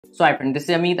So hi friend, this is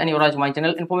Amit and you're watching my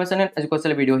channel Information and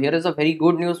Educational Video. Here is a very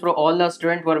good news for all the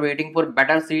students who are waiting for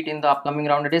better seat in the upcoming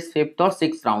round. It is 5th or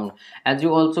 6th round. As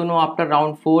you also know, after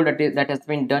round 4 that has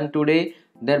been done today,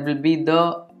 there will be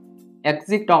the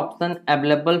exit option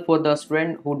available for the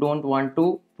student who don't want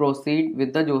to proceed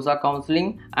with the Josaa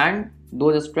counseling and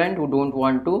those students who don't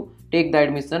want to take the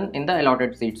admission in the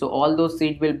allotted seat. So all those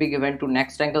seats will be given to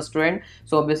next rank student.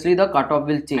 So obviously the cutoff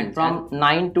will change. And from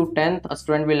 9 to 10th, a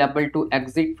student will able to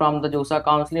exit from the Josaa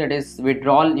counseling. It is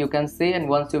withdrawal, you can say, and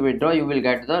once you withdraw, you will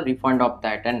get the refund of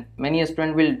that. And many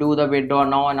students will do the withdrawal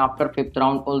now and after 5th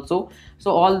round also.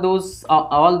 So all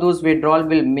those withdrawal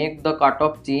will make the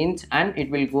cutoff change and it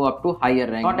will go up to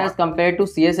higher rank. Not as compared to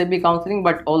csab counseling,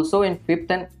 but also in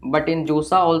 5th but in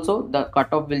Josaa also the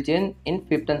cutoff will change in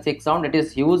 5th and 6th round. It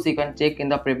is huge. You can check in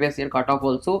the previous year cutoff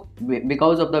also.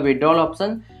 Because of the withdrawal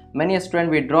option, many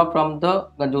students withdraw from the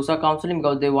Josaa counseling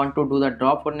because they want to do the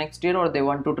drop for next year or they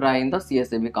want to try in the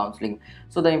csab counseling.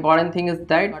 So the important thing is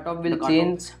that cutoff will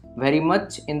change very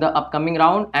much in the upcoming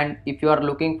round, and if you are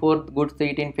looking for good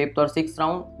seat in 5th or 6th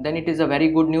round, then it is a very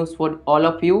good news for all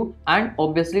of you. And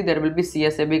obviously there will be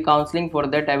csab counseling. For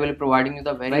that I will be providing you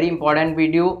the very important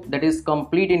video, that is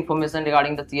complete information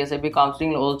regarding the csab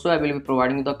counseling. Also I will be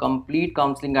providing you the complete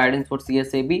counseling guidance for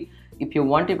csab. If you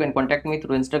want, you can contact me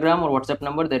through Instagram or WhatsApp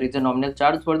number. There is a nominal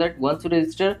charge for that. Once you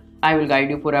register, I will guide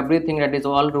you for everything, that is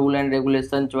all rule and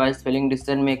regulation, choice filling,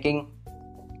 decision making,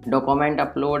 document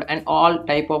upload, and all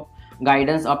type of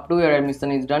guidance up to your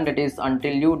admission is done. That is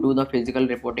until you do the physical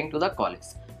reporting to the college.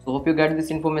 So hope you get this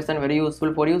information very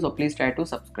useful for you. So please try to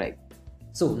subscribe.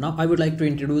 So now I would like to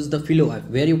introduce the Philo app,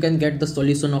 where you can get the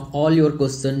solution of all your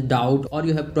question, doubt, or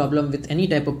you have problem with any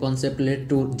type of concept related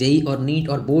to JEE or NEET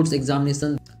or boards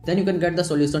examination. Then you can get the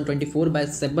solution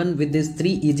 24/7 with these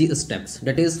 3 easy steps.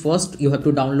 That is, first you have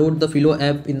to download the Philo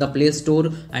app in the Play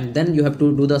Store, and then you have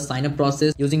to do the sign up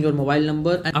process using your mobile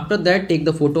number. And after that, take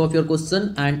the photo of your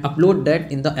question and upload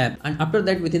that in the app. And after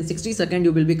that, within 60 seconds,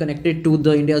 you will be connected to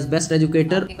the India's best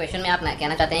educator. Question में आप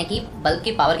कहना चाहते हैं कि bulb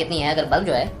की power कितनी है। अगर बल्ब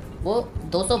जो है वो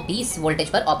 220 वोल्टेज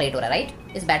पर ऑपरेट हो रहा है,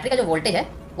 राइट। इस बैटरी का जो वोल्टेज है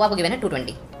वो आपको गिवन है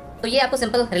 220। तो ये आपको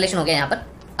सिंपल रिलेशन हो गया यहाँ पर।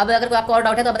 अब अगर कोई आपको और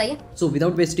डाउट है तो बताइए। So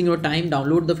without wasting your time,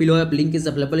 download the Philo app. Link is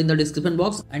available in the description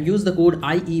box and use the code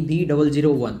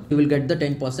IEB001. You will get the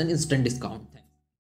 10% instant discount.